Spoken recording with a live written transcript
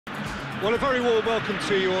Well, a very warm welcome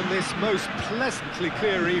to you on this most pleasantly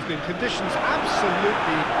clear evening. Conditions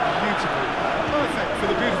absolutely beautiful. Perfect for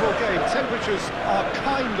the beautiful game. Temperatures are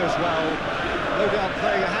kind as well. No doubt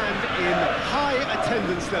playing a hand in high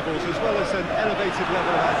attendance levels as well as an elevated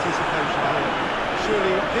level of anticipation here.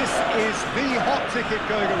 Surely this is the hot ticket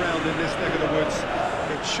going around in this neck of the woods.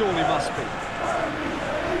 It surely must be.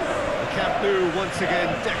 The Camp Nou once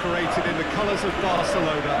again decorated in the colours of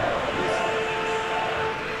Barcelona.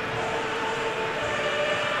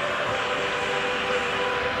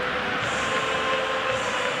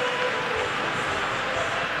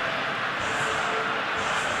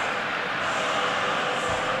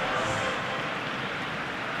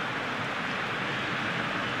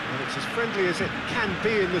 It's as friendly as it can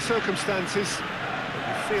be in the circumstances, but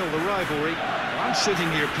you feel the rivalry. I'm sitting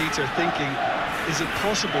here, Peter, thinking, is it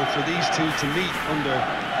possible for these two to meet under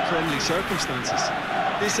friendly circumstances?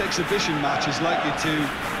 This exhibition match is likely to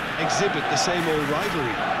exhibit the same old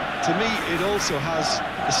rivalry. To me, it also has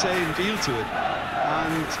the same feel to it,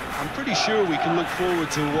 and I'm pretty sure we can look forward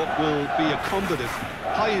to what will be a combative,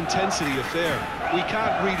 high-intensity affair. We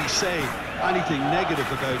can't really say anything negative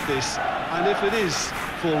about this, and if it is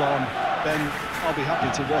full on, then I'll be happy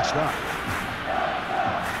to watch that.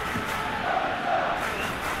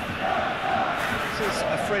 This is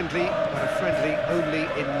a friendly, but a friendly only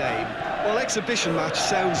in name. Well, exhibition match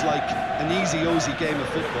sounds like an easy-osy game of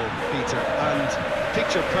football, Peter, and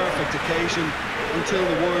picture-perfect occasion until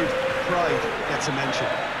the word pride gets a mention.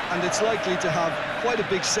 And it's likely to have quite a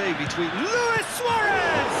big say between... Luis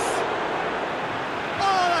Suarez!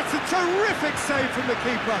 Oh, that's a terrific save from the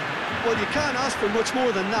keeper. Well, you can't ask for much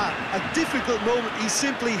more than that. A difficult moment he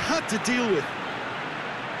simply had to deal with.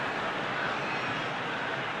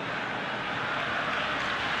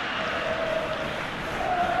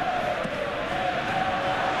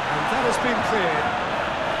 And that has been cleared.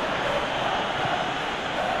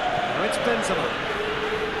 Now it's Benzema.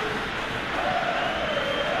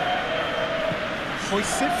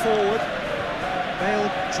 Hoists it forward. Bale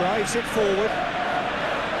drives it forward.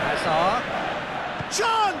 Hazard.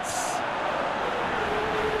 Chance!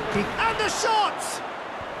 And the shot!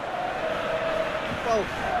 Well,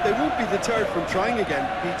 they won't be deterred from trying again,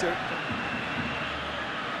 Peter.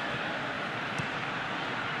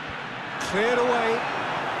 Cleared away.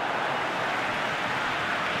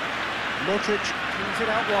 Modric cleans it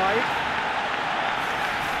out wide.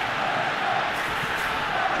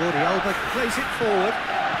 Jordi Alba plays it forward.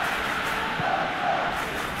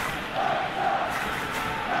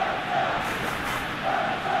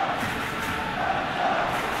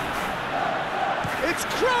 It's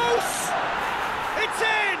Kroos! It's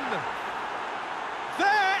in!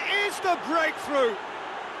 There is the breakthrough!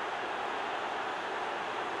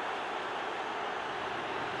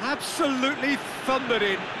 Absolutely thundered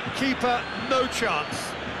in. Keeper, no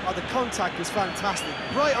chance. Oh, the contact was fantastic.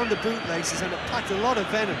 Right on the bootlaces, and it packed a lot of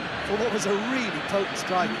venom for what was a really potent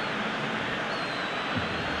strike.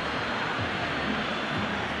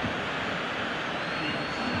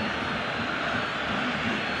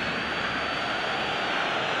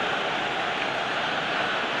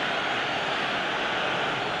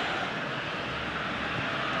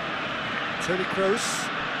 Toni Kroos,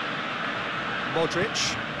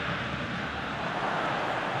 Modric,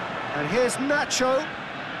 and here's Nacho.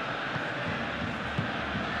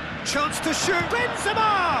 Chance to shoot,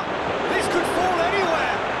 Benzema! This could fall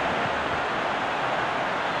anywhere.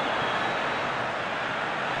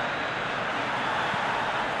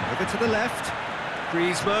 Over to the left,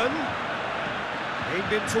 Griezmann,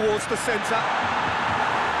 aimed in towards the centre.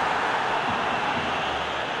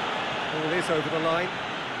 Ball is over the line.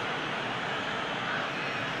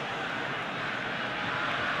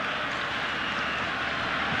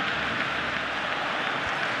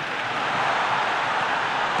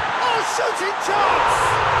 Shooting chance!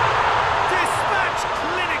 Dispatched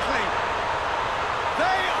clinically.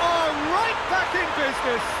 They are right back in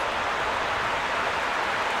business.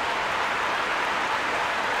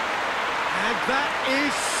 And that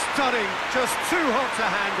is stunning. Just too hot to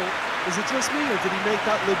handle. Is it just me, or did he make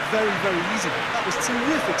that look very, very easy? That was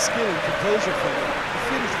terrific skill and composure from him. He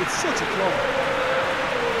finished with such a club.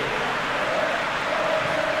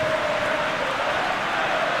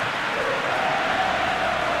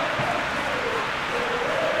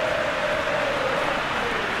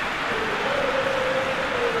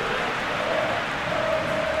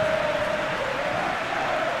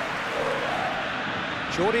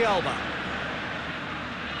 Jordi Alba.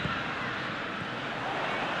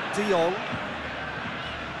 De Jong.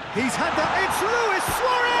 He's had that. It's Luis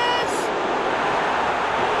Suarez!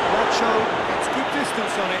 Nacho gets good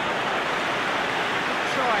distance on it. Good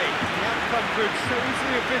try. The could so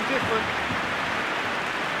easily have been different.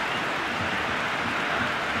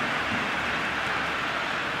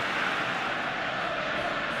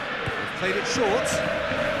 They've played it short,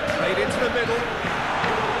 played into the middle,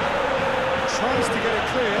 tries to get it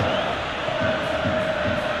clear.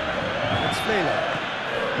 It's Vela.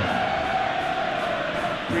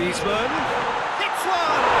 Griezmann hits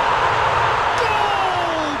one!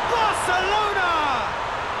 Goal! Barcelona!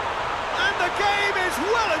 And the game is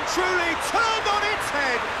well and truly turned on its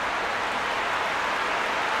head.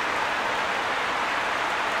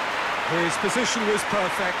 His position was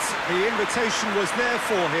perfect, the invitation was there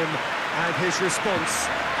for him, and his response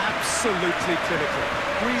absolutely clinical.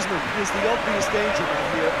 Griezmann is the obvious danger man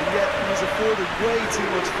here, and yet he was afforded way too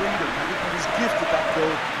much freedom. I think he was gifted that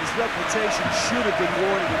goal. His reputation should have been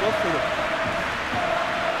warning enough for him.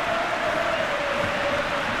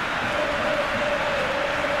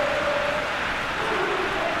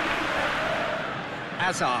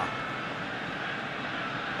 Hazard.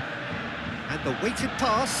 And the weighted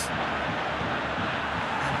pass.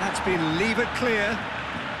 And that's been levered clear.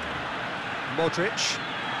 Modric.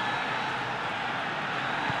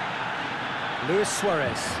 Luis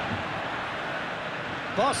Suarez.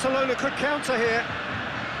 Barcelona could counter here.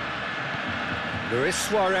 Luis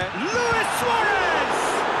Suarez. Luis Suarez!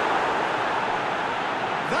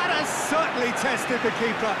 That has certainly tested the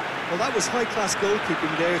keeper. Well, that was high-class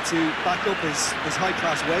goalkeeping there to back up his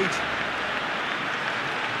high-class wage.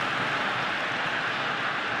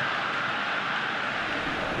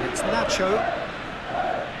 It's Nacho.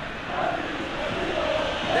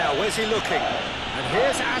 Now, where's he looking? And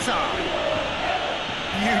here's Hazard.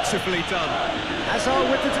 Beautifully done.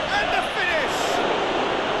 Hazard with and the finish!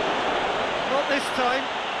 Not this time.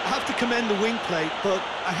 I have to commend the wing play, but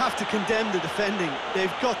I have to condemn the defending.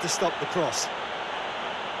 They've got to stop the cross.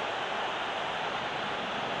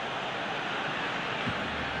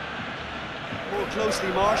 More closely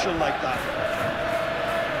marshalled like that.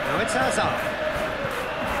 Now it's Hazard.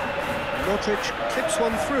 Modric clips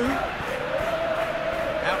one through.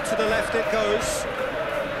 Out to the left it goes.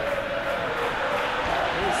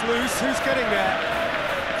 It's loose, who's getting there?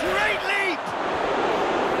 Great leap!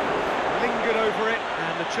 Lingered over it,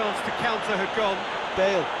 and the chance to counter had gone.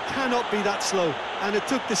 Bale cannot be that slow, and it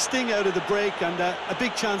took the sting out of the break, and a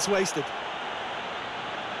big chance wasted.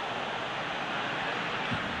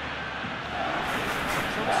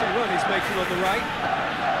 Promising run he's making on the right.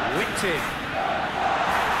 Whipped in.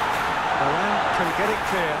 Varane can get it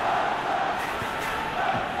clear.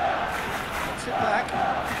 Puts it back.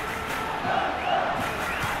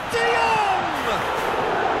 De Jong!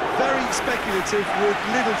 Very speculative with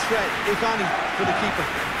little threat, if any, for the keeper.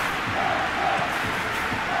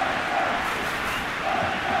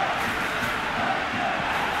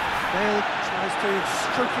 Bale tries to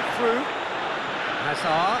stroke it through.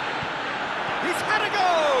 Hazard. He's had a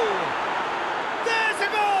go! There's a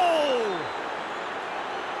goal!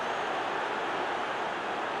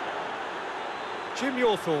 Jim,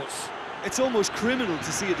 your thoughts? It's almost criminal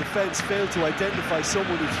to see a defence fail to identify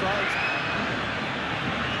someone who thrives.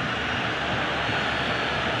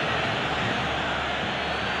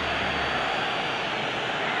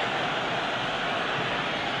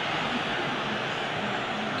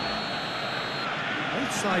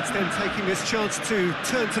 Both sides then taking this chance to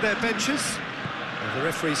turn to their benches. Well, the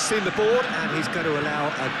referee's seen the board and he's going to allow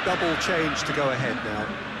a double change to go ahead now.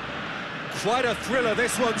 Quite a thriller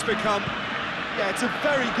this one's become. Yeah, it's a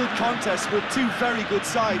very good contest with two very good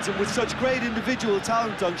sides, and with such great individual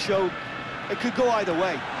talent on show, it could go either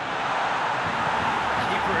way.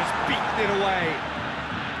 Keeper has beaten it away.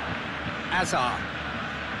 Hazard.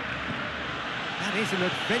 That is an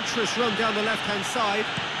adventurous run down the left-hand side.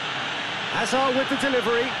 Hazard with the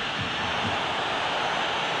delivery.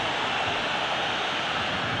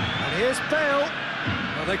 And here's Bale.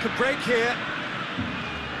 Well, they could break here.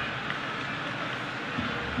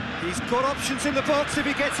 He's got options in the box if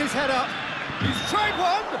he gets his head up. He's tried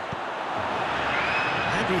one!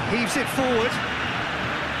 And he heaves it forward.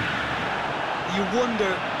 You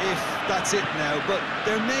wonder if that's it now, but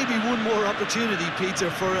there may be one more opportunity,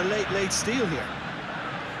 Peter, for a late steal here.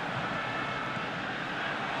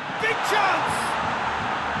 Big chance!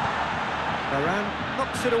 Varane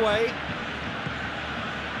knocks it away.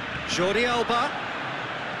 Jordi Alba.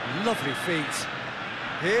 Lovely feet.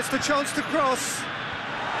 Here's the chance to cross.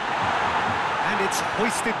 And it's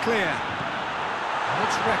hoisted clear. And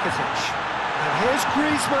it's Rakitic. And here's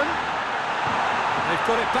Griezmann. They've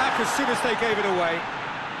got it back as soon as they gave it away.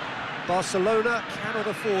 Barcelona cannot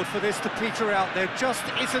afford for this to peter out. There just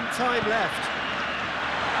isn't time left.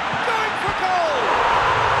 Going for goal!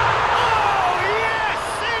 Oh, yes,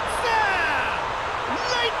 it's there!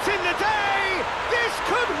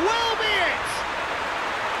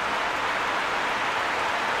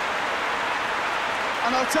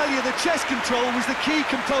 the chest control was the key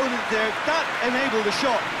component there. That enabled the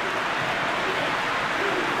shot.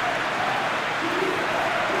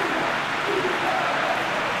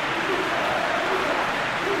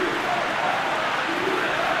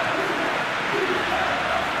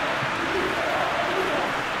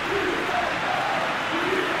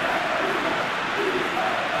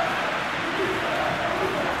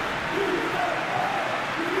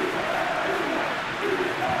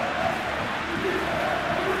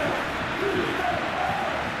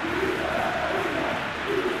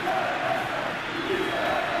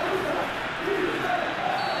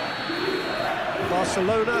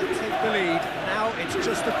 Barcelona take the lead. Now it's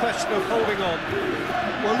just a question of holding on.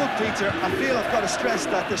 Well, look, Peter, I feel I've got to stress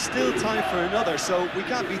that there's still time for another, so we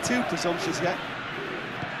can't be too presumptuous yet.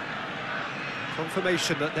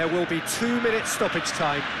 Confirmation that there will be 2 minutes stoppage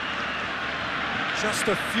time. Just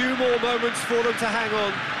a few more moments for them to hang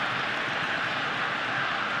on.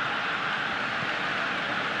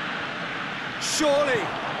 Surely!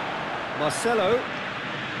 Marcelo.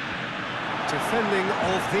 Defending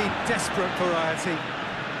of the desperate variety.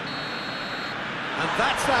 And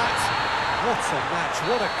that's that. What a match,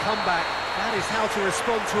 what a comeback. That is how to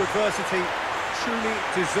respond to adversity. Truly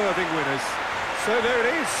deserving winners. So there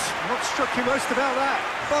it is. What struck you most about that?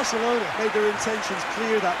 Barcelona made their intentions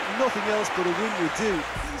clear that nothing else but a win would do.